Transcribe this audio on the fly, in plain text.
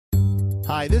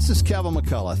Hi, this is Kevin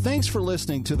McCullough. Thanks for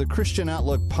listening to the Christian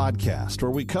Outlook podcast,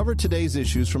 where we cover today's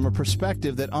issues from a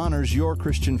perspective that honors your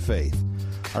Christian faith.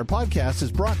 Our podcast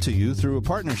is brought to you through a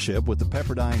partnership with the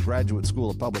Pepperdine Graduate School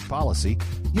of Public Policy.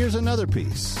 Here's another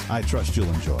piece I trust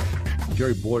you'll enjoy.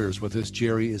 Jerry Bowyer is with us.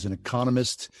 Jerry is an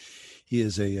economist. He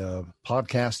is a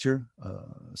podcaster,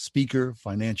 speaker,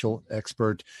 financial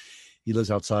expert. He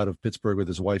lives outside of Pittsburgh with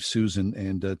his wife, Susan,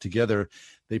 and together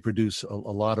they produce a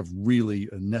lot of really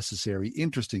necessary,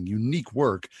 interesting, unique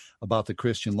work about the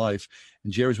Christian life.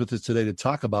 And Jerry's with us today to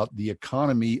talk about the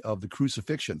economy of the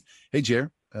crucifixion. Hey, Jerry,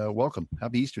 welcome.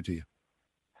 Happy Easter to you.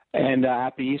 And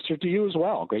happy Easter to you as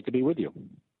well. Great to be with you.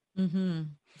 Mm-hmm.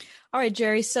 All right,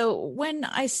 Jerry. So when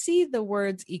I see the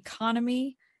words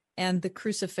economy and the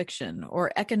crucifixion,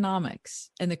 or economics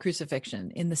and the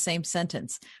crucifixion in the same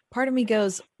sentence, part of me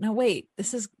goes, no, wait,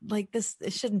 this is like this.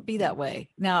 It shouldn't be that way.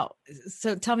 Now,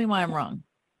 so tell me why I'm wrong.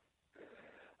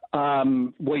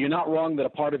 Well, you're not wrong that a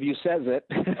part of you says it.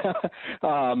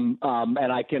 And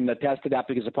I can attest to that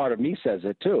because a part of me says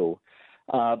it too.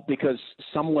 Because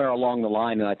somewhere along the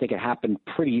line, and I think it happened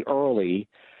pretty early,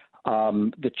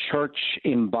 the church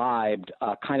imbibed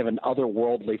kind of an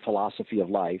otherworldly philosophy of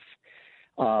life.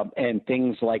 And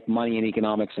things like money and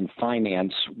economics and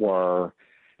finance were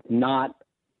not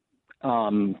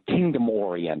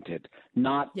kingdom-oriented,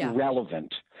 not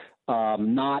relevant,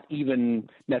 not even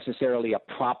necessarily a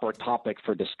proper topic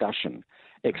for discussion,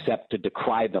 except to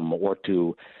decry them or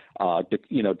to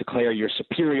declare your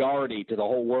superiority to the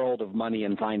whole world of money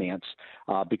and finance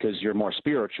because you're more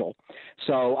spiritual.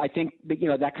 So I think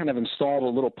that kind of installed a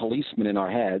little policeman in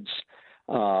our heads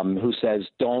who says,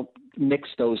 don't mix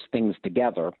those things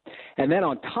together. And then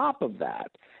on top of that,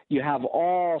 you have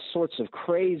all sorts of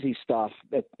crazy stuff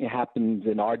that happens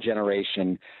in our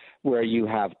generation where you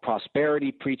have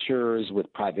prosperity preachers with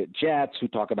private jets who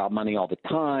talk about money all the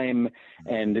time.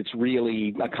 And it's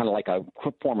really kind of like a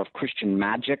form of Christian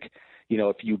magic.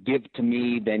 If you give to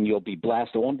me, then you'll be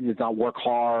blessed. It's not work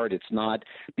hard. It's not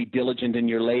be diligent in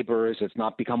your labors. It's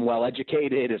not become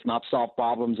well-educated. It's not solve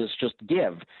problems. It's just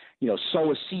give.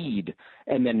 Sow a seed,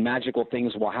 and then magical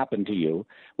things will happen to you,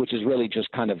 which is really just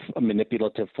kind of a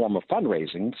manipulative form of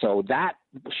fundraising. So that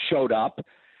showed up,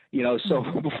 so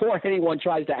before anyone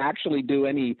tries to actually do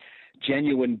any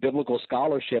genuine biblical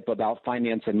scholarship about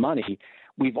finance and money,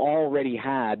 we've already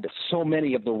had so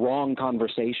many of the wrong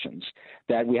conversations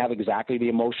that we have exactly the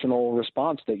emotional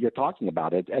response that you're talking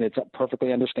about, and it's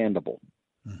perfectly understandable.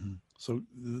 Mm-hmm. So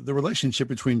the relationship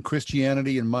between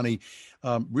Christianity and money,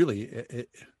 really,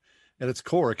 at its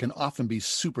core, it can often be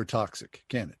super toxic,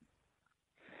 can it?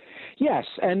 Yes,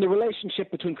 and the relationship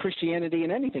between Christianity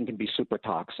and anything can be super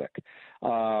toxic.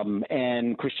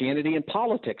 And Christianity and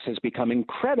politics has become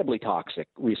incredibly toxic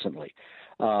recently.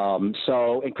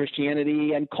 So in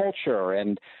Christianity and culture,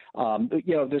 and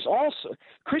there's also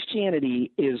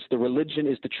Christianity is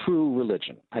the true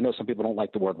religion. I know some people don't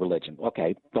like the word religion.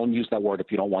 Okay, don't use that word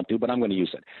if you don't want to, but I'm going to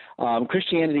use it.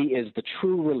 Christianity is the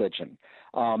true religion,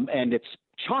 and it's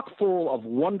chock full of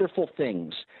wonderful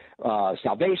things: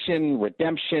 salvation,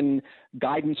 redemption,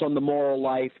 guidance on the moral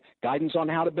life, guidance on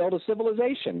how to build a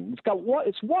civilization.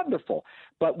 It's wonderful,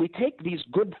 but we take these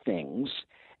good things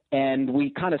and we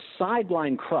kind of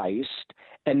sideline Christ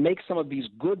and make some of these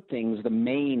good things the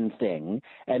main thing,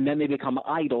 and then they become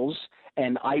idols.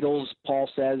 And idols, Paul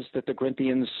says that the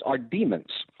Corinthians are demons.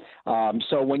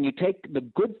 So when you take the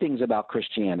good things about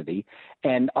Christianity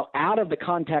and out of the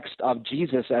context of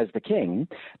Jesus as the king,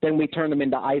 then we turn them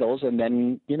into idols, and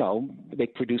then, they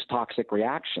produce toxic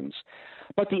reactions.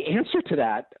 But the answer to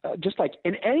that, just like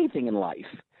in anything in life,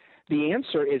 the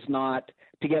answer is not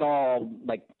to get all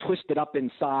like twisted up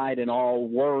inside and all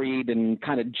worried and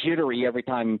kind of jittery every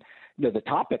time the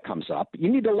topic comes up.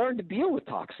 You need to learn to deal with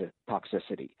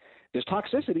toxicity. There's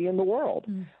toxicity in the world,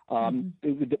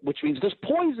 which means there's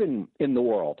poison in the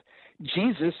world.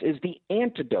 Jesus is the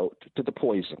antidote to the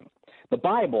poison. The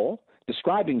Bible,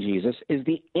 describing Jesus, is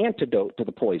the antidote to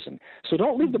the poison. So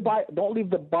don't leave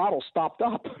the bottle stopped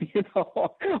up.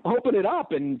 Open it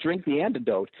up and drink the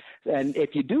antidote. And if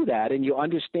you do that and you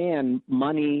understand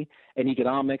money and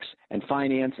economics and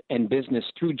finance and business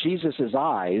through Jesus's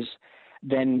eyes,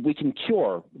 then we can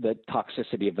cure the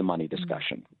toxicity of the money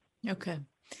discussion. Okay.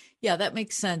 Yeah, that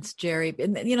makes sense, Jerry.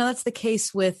 And, that's the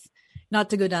case with,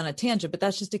 not to go down a tangent, but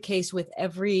that's just a case with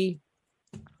every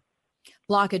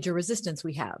blockage or resistance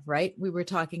we have, right? We were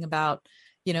talking about,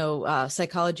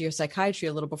 psychology or psychiatry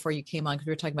a little before you came on, because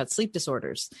we were talking about sleep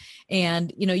disorders.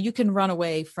 And, you can run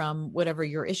away from whatever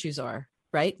your issues are,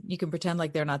 right? You can pretend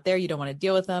like they're not there. You don't want to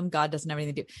deal with them. God doesn't have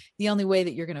anything to do. The only way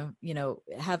that you're going to,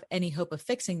 have any hope of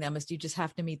fixing them is you just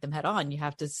have to meet them head on. You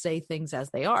have to say things as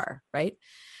they are, right?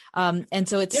 And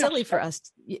so it's silly for us.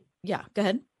 Yeah, go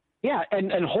ahead. Yeah,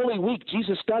 and Holy Week,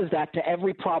 Jesus does that to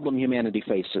every problem humanity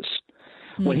faces.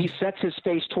 When he sets his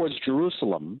face towards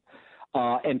Jerusalem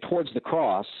and towards the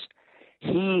cross,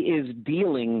 he is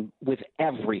dealing with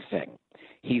everything.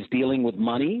 He's dealing with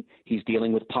money. He's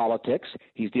dealing with politics.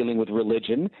 He's dealing with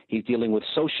religion. He's dealing with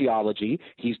sociology.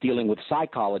 He's dealing with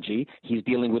psychology. He's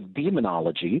dealing with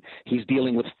demonology. He's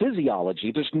dealing with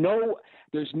physiology.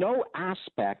 There's no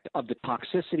aspect of the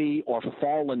toxicity or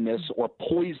fallenness or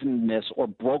poisonedness or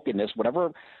brokenness,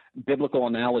 whatever biblical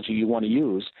analogy you want to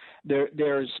use.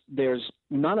 There's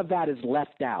none of that is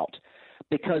left out.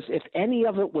 Because if any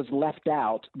of it was left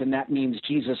out, then that means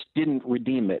Jesus didn't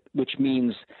redeem it, which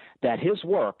means that his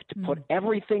work to put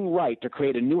everything right, to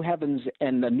create a new heavens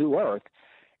and a new earth,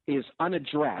 is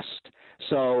unaddressed.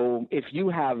 So if you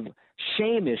have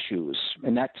shame issues,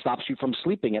 and that stops you from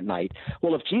sleeping at night,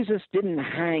 well, if Jesus didn't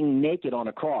hang naked on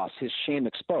a cross, his shame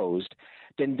exposed,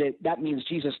 then that means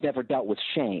Jesus never dealt with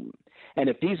shame. And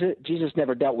if Jesus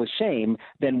never dealt with shame,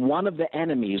 then one of the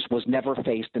enemies was never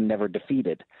faced and never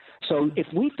defeated. So if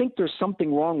we think there's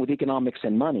something wrong with economics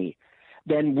and money,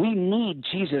 then we need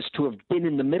Jesus to have been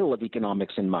in the middle of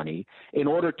economics and money in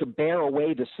order to bear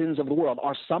away the sins of the world.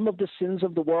 Are some of the sins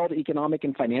of the world economic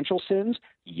and financial sins?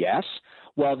 Yes.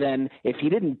 Well, then, if he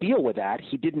didn't deal with that,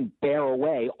 he didn't bear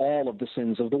away all of the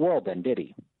sins of the world then, did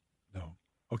he? No.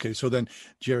 Okay, so then,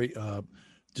 Jerry,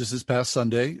 just this past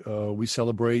Sunday, we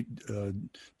celebrate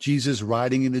Jesus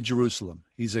riding into Jerusalem.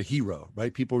 He's a hero,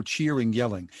 right? People are cheering,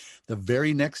 yelling. The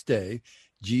very next day,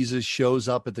 Jesus shows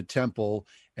up at the temple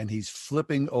and he's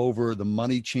flipping over the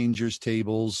money changers'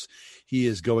 tables. He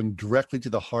is going directly to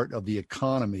the heart of the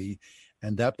economy,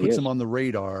 and that puts him on the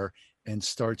radar and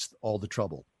starts all the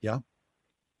trouble. Yeah?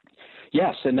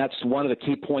 Yes, and that's one of the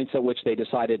key points at which they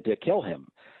decided to kill him.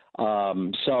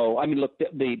 So, I mean, look,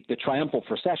 the triumphal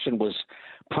procession was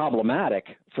problematic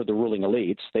for the ruling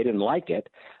elites. They didn't like it.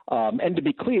 And to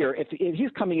be clear, if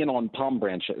he's coming in on palm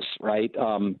branches, right?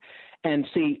 And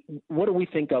see, what do we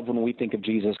think of when we think of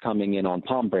Jesus coming in on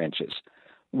palm branches?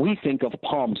 We think of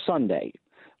Palm Sunday.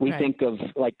 We think of,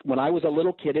 like, when I was a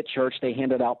little kid at church, they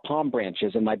handed out palm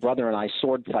branches, and my brother and I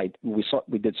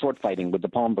we did sword fighting with the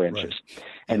palm branches. Right.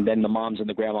 And then the moms and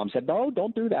the grandmoms said, no,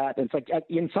 don't do that. And it's like,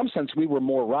 in some sense, we were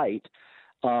more right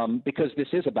because this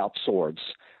is about swords.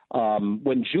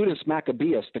 When Judas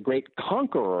Maccabeus, the great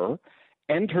conqueror,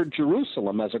 entered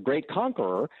Jerusalem as a great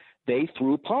conqueror, they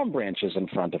threw palm branches in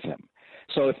front of him.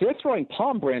 So if they're throwing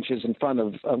palm branches in front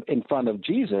of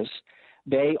Jesus,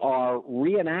 they are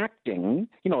reenacting,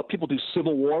 people do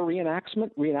Civil War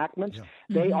reenactments. Yeah.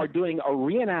 They are doing a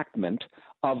reenactment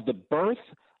of the birth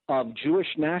of Jewish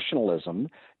nationalism.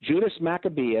 Judas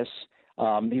Maccabeus,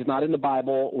 he's not in the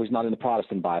Bible, or he's not in the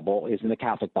Protestant Bible, he's in the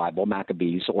Catholic Bible,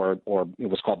 Maccabees, or it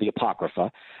was called the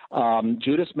Apocrypha.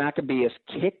 Judas Maccabeus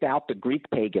kicked out the Greek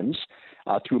pagans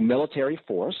through military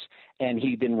force, and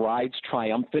he then rides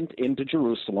triumphant into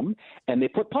Jerusalem, and they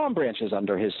put palm branches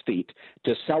under his feet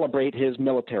to celebrate his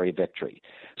military victory.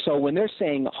 So when they're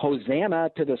saying, Hosanna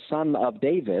to the Son of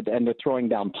David, and they're throwing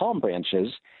down palm branches,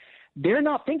 they're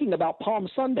not thinking about Palm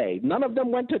Sunday. None of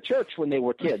them went to church when they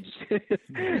were kids.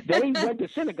 They went to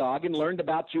synagogue and learned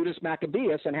about Judas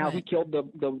Maccabeus and how he killed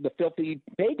the filthy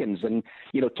pagans and,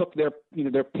 took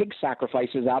their pig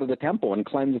sacrifices out of the temple and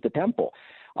cleansed the temple.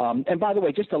 And by the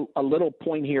way, just a little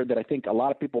point here that I think a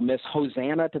lot of people miss,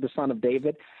 Hosanna to the Son of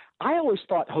David. I always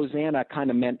thought Hosanna kind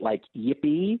of meant like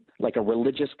yippee, like a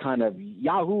religious kind of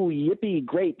Yahoo, yippee,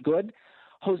 great, good.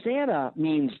 Hosanna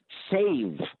means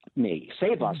save me,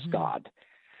 save us, God.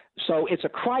 So it's a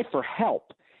cry for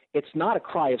help. It's not a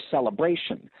cry of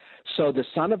celebration. So the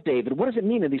Son of David, what does it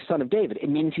mean to be Son of David? It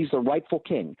means he's the rightful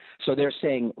king. So they're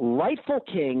saying, rightful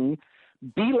king,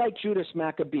 be like Judas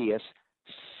Maccabeus,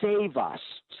 save us.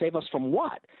 Save us from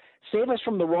what? Save us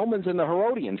from the Romans and the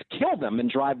Herodians. Kill them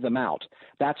and drive them out.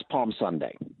 That's Palm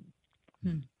Sunday.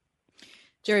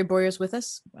 Jerry Boyer's with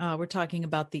us. We're talking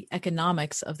about the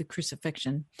economics of the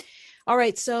crucifixion. All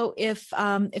right. So if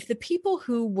the people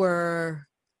who were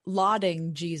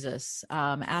lauding Jesus,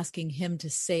 asking him to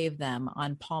save them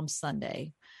on Palm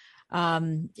Sunday,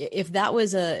 if that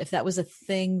was a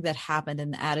thing that happened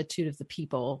in the attitude of the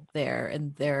people there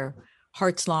and their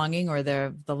heart's longing or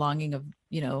the longing of,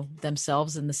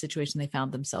 themselves and the situation they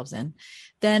found themselves in,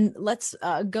 then let's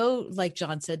go, like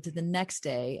John said, to the next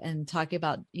day and talk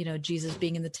about, Jesus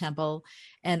being in the temple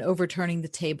and overturning the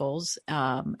tables.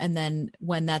 And then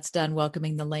when that's done,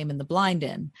 welcoming the lame and the blind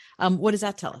in. What does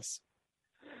that tell us?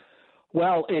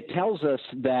 Well, it tells us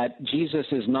that Jesus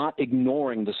is not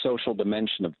ignoring the social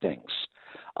dimension of things.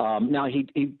 Now,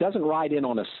 he doesn't ride in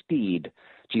on a steed.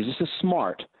 Jesus is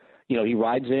smart. He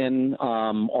rides in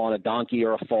on a donkey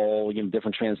or a foal,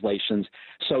 different translations.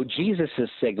 So Jesus is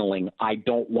signaling, I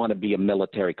don't want to be a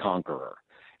military conqueror.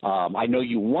 I know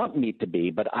you want me to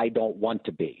be, but I don't want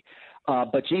to be.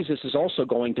 But Jesus is also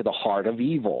going to the heart of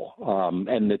evil,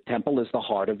 and the temple is the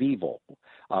heart of evil,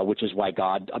 which is why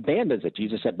God abandons it.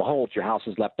 Jesus said, behold, your house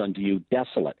is left unto you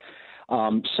desolate.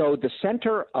 So the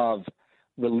center of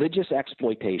religious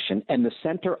exploitation and the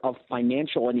center of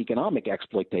financial and economic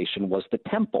exploitation was the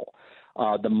temple.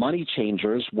 The money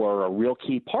changers were a real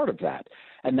key part of that.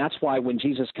 And that's why when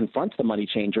Jesus confronts the money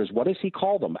changers, what does he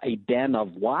call them? A den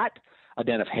of what? A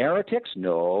den of heretics?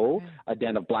 No. A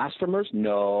den of blasphemers?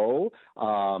 No.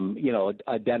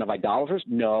 A den of idolaters?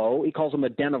 No. He calls them a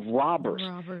den of robbers.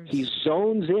 He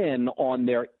zones in on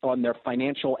their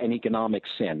financial and economic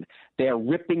sin. They're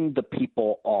ripping the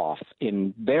people off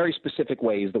in very specific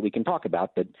ways that we can talk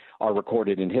about that are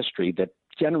recorded in history that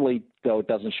generally, though, it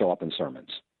doesn't show up in sermons.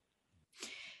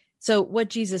 So what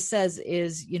Jesus says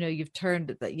is, you've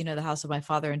turned the house of my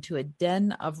father into a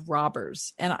den of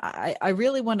robbers. And I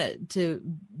really wanted to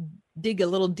dig a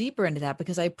little deeper into that,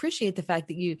 because I appreciate the fact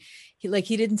that he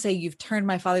didn't say you've turned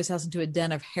my father's house into a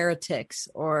den of heretics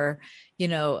or,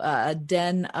 a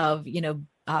den of,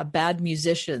 bad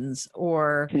musicians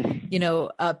or,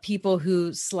 people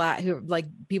who slack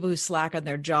on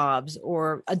their jobs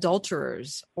or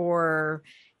adulterers or,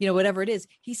 whatever it is.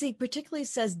 He particularly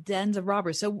says dens of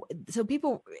robbers. So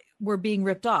people were being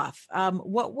ripped off.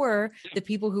 What were the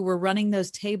people who were running those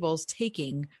tables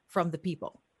taking from the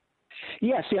people?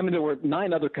 Yeah, there were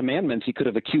 9 other commandments he could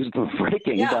have accused them of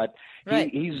breaking, but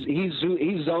right.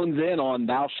 he zones in on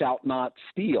thou shalt not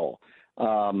steal.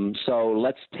 So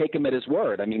let's take him at his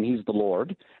word. He's the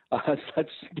Lord.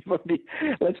 Let's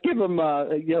give him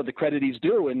the credit he's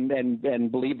due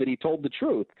and believe that he told the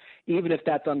truth, even if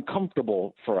that's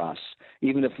uncomfortable for us,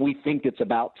 even if we think it's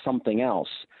about something else.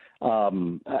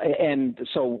 And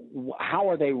so how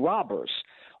are they robbers?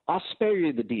 I'll spare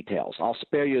you the details. I'll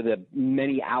spare you the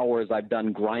many hours I've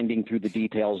done grinding through the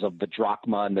details of the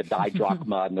drachma and the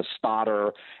didrachma and the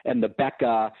stater and the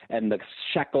beka and the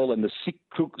shekel and the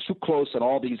suklos and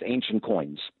all these ancient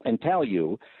coins, and tell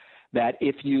you that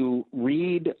if you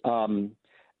read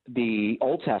the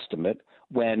Old Testament,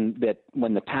 when we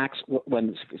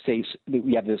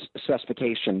have this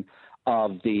specification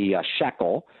of the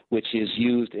shekel, which is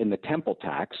used in the temple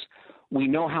tax, we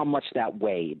know how much that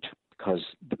weighed, because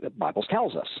the Bible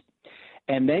tells us.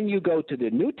 And then you go to the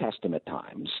New Testament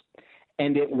times,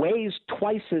 and it weighs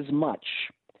twice as much,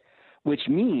 which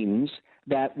means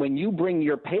that when you bring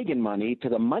your pagan money to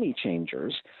the money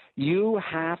changers, you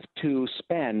have to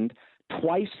spend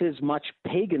twice as much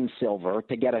pagan silver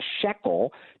to get a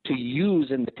shekel to use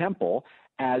in the temple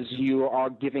as you are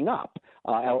giving up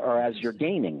or as you're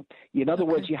gaining. In other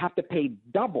words, you have to pay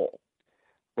double.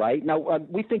 Right now,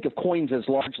 we think of coins as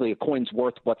largely a coin's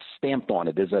worth what's stamped on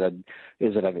it. Is it a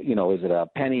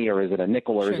penny or is it a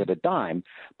nickel or is it a dime?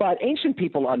 But ancient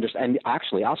people understand.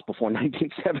 Actually, us before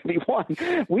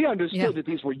 1971, we understood that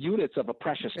these were units of a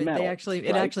precious metal.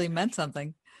 It actually meant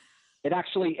something.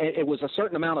 It was a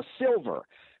certain amount of silver.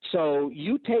 So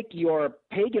you take your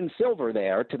pagan silver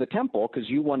there to the temple because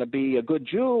you want to be a good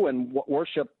Jew and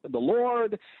worship the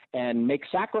Lord and make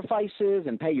sacrifices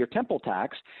and pay your temple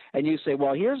tax. And you say,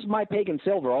 well, here's my pagan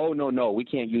silver. Oh, no, we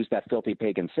can't use that filthy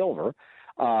pagan silver.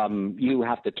 You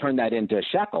have to turn that into a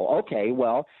shekel. Okay,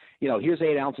 well, here's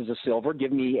 8 ounces of silver.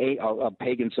 Give me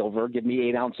pagan silver. Give me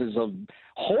 8 ounces of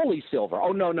holy silver.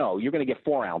 Oh, no, you're going to get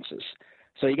 4 ounces.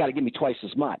 So you got to give me twice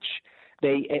as much.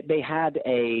 They had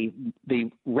the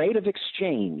rate of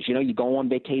exchange. You go on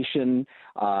vacation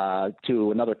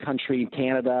to another country,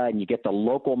 Canada, and you get the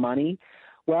local money.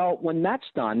 Well, when that's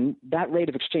done, that rate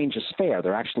of exchange is fair.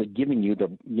 They're actually giving you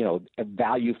the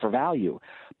value for value.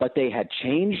 But they had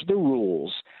changed the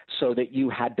rules so that you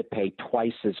had to pay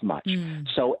twice as much.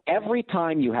 So every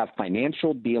time you have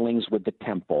financial dealings with the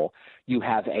temple, you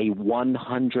have a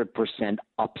 100%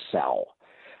 upsell.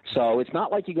 So it's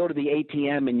not like you go to the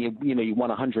ATM and you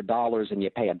want $100 and you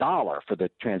pay $1 for the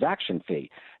transaction fee.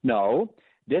 No,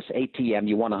 this ATM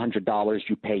you want $100,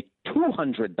 you pay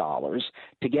 $200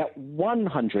 to get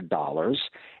 $100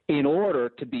 in order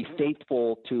to be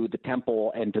faithful to the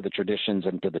temple and to the traditions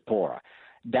and to the Torah.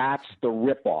 That's the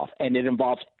ripoff, and it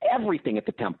involves everything at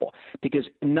the temple because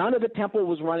none of the temple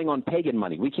was running on pagan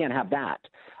money. We can't have that.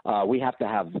 We have to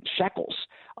have shekels.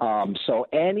 So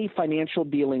any financial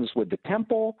dealings with the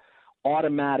temple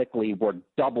automatically were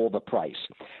double the price.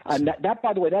 And that,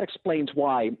 by the way, that explains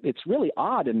why it's really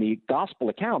odd in the gospel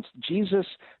accounts. Jesus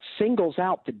singles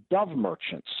out the dove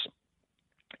merchants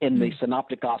in the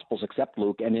synoptic gospels except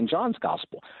Luke and in John's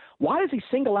gospel. Why does he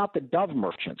single out the dove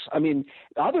merchants? I mean,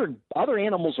 other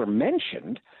animals are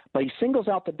mentioned, but he singles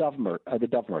out the dove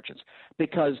merchants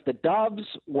because the doves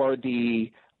were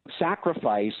the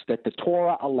sacrifice that the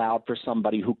Torah allowed for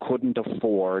somebody who couldn't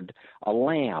afford a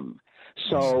lamb.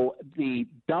 So the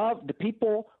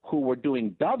people who were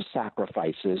doing dove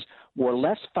sacrifices were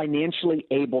less financially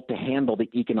able to handle the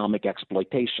economic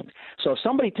exploitation. So if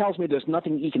somebody tells me there's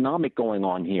nothing economic going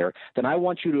on here, then I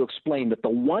want you to explain that the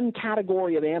one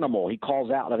category of animal he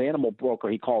calls out, of animal broker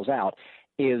he calls out,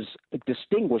 is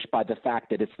distinguished by the fact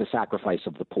that it's the sacrifice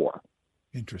of the poor.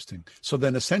 Interesting. So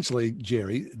then essentially,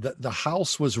 Jerry, the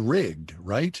house was rigged,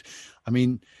 right? I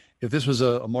mean, if this was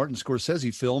a Martin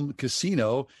Scorsese film,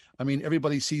 Casino, I mean,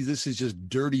 everybody sees this as just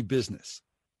dirty business.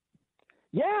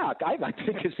 Yeah, I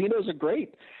think casinos are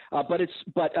great, but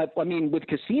I mean, with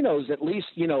casinos, at least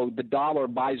the dollar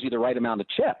buys you the right amount of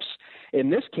chips. In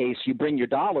this case, you bring your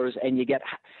dollars and you get,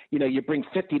 you bring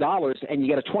 $50 and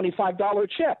you get a $25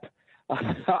 chip.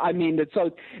 I mean,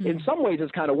 in some ways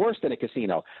it's kind of worse than a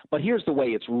casino. But here's the way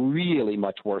it's really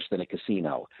much worse than a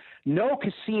casino. No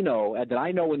casino that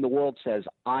I know in the world says,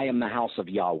 I am the house of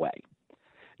Yahweh.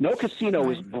 No casino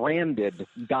is branded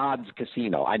God's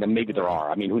casino. I know maybe there are.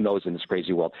 I mean, who knows in this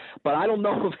crazy world? But I don't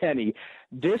know of any.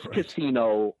 This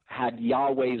casino had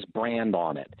Yahweh's brand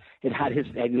on it. It had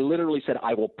and he literally said,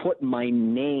 I will put my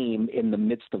name in the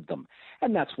midst of them.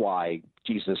 And that's why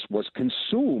Jesus was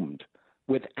consumed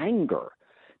with anger.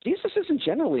 Jesus isn't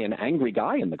generally an angry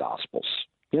guy in the Gospels.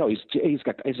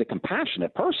 He's a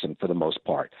compassionate person for the most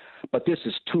part, but this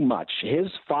is too much. His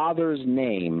Father's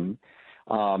name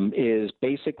is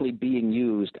basically being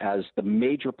used as the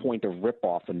major point of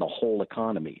ripoff in the whole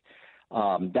economy.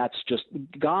 That's just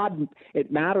God.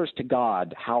 It matters to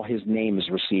God how his name is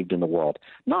received in the world,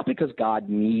 not because God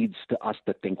needs us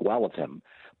to think well of him,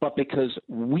 but because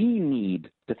we need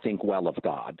to think well of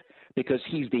God, because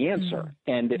he's the answer.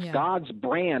 And if God's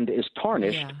brand is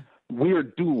tarnished, we're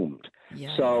doomed.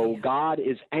 God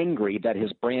is angry that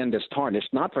his brand is tarnished,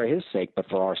 not for his sake, but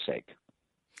for our sake.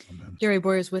 Amen. Jerry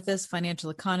Bowyer is with us, financial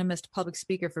economist, public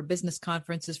speaker for business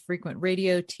conferences, frequent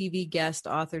radio, TV guest,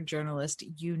 author, journalist,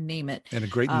 you name it. And a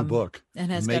great new book,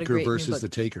 and has The got a Maker great versus new book. the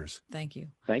Takers. Thank you.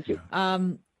 Thank you.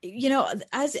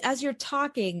 As you're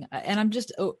talking, and I'm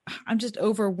just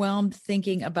overwhelmed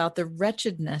thinking about the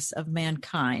wretchedness of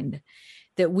mankind,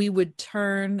 that we would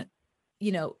turn,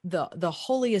 the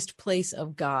holiest place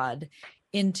of God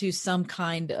into some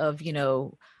kind of,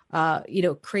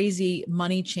 crazy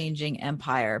money changing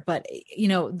empire. But,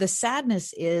 the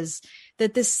sadness is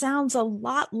that this sounds a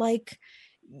lot like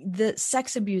the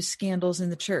sex abuse scandals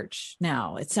in the church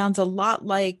now. It sounds a lot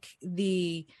like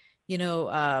the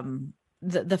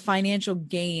financial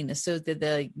gain, so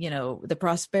the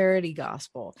prosperity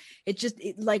gospel.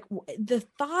 Like the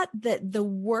thought that the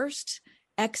worst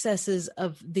excesses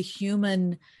of the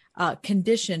human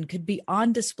condition could be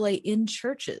on display in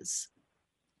churches.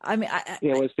 I mean,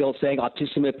 it's the old saying,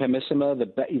 "Optissima permissima,"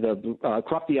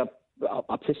 corruptia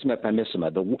optissima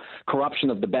permissima. The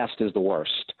corruption of the best is the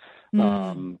worst.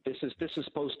 This is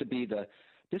supposed to be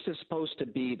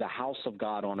the house of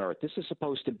God on earth. This is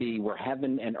supposed to be where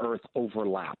heaven and earth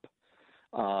overlap.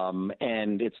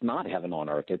 And it's not heaven on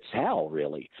earth. It's hell,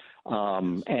 really.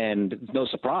 And no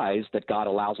surprise that God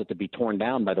allows it to be torn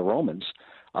down by the Romans,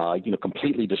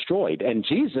 completely destroyed. And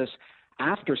Jesus,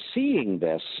 after seeing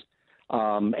this,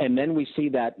 and then we see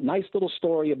that nice little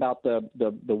story about the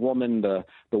woman, the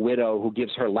widow who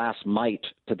gives her last mite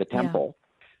to the temple.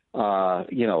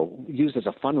 Used as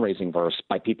a fundraising verse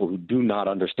by people who do not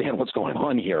understand what's going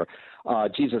on here.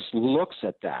 Jesus looks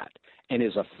at that and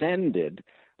is offended,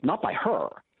 not by her,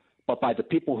 but by the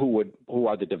people who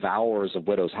are the devourers of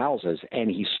widows' houses,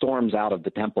 and he storms out of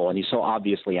the temple, and he's so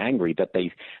obviously angry that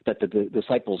the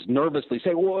disciples nervously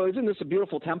say, "Well, isn't this a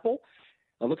beautiful temple?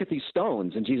 Look at these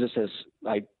stones." And Jesus says,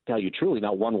 "I tell you truly,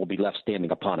 not one will be left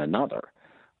standing upon another."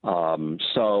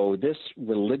 So this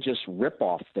religious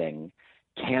ripoff thing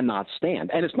cannot stand.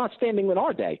 And it's not standing in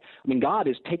our day. I mean, God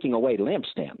is taking away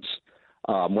lampstands,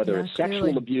 whether it's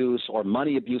sexual abuse or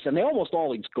money abuse, and they almost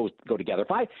always go together.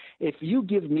 If you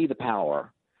give me the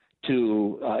power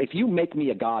to, if you make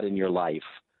me a God in your life,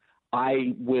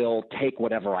 I will take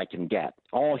whatever I can get.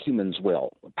 All humans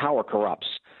will. Power corrupts.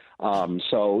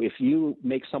 So if you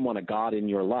make someone a God in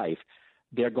your life,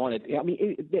 they're going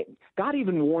to, God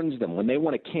even warns them when they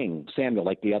want a king, Samuel,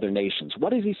 like the other nations.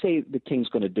 What does he say the king's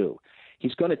going to do?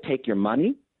 He's going to take your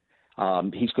money,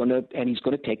 He's going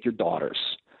to take your daughters.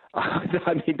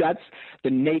 I mean, that's the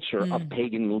nature of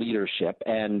pagan leadership,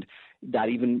 and that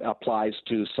even applies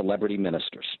to celebrity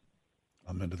ministers.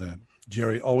 I'm into that.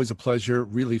 Jerry, always a pleasure.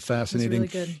 Really fascinating. Really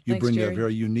good. You Thanks, bring Jerry. a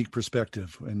very unique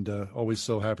perspective, and always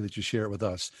so happy that you share it with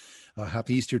us.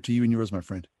 Happy Easter to you and yours, my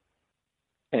friend.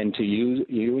 And to you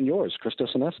and yours,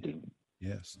 Christos Anesti.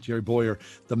 Yes. Jerry Bowyer,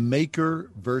 the maker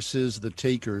versus the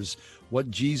takers, what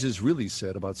Jesus really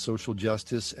said about social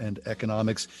justice and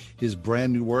economics. His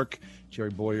brand new work,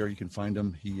 Jerry Bowyer, you can find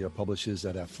him. He publishes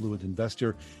at Affluent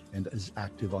Investor and is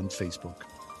active on Facebook.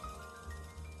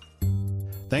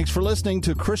 Thanks for listening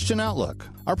to Christian Outlook.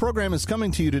 Our program is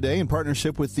coming to you today in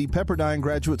partnership with the Pepperdine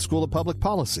Graduate School of Public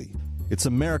Policy. It's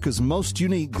America's most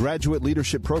unique graduate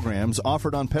leadership programs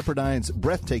offered on Pepperdine's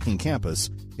breathtaking campus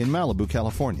in Malibu,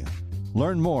 California.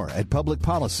 Learn more at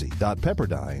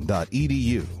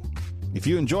publicpolicy.pepperdine.edu. If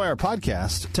you enjoy our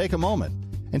podcast, take a moment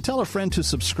and tell a friend to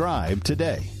subscribe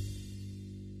today.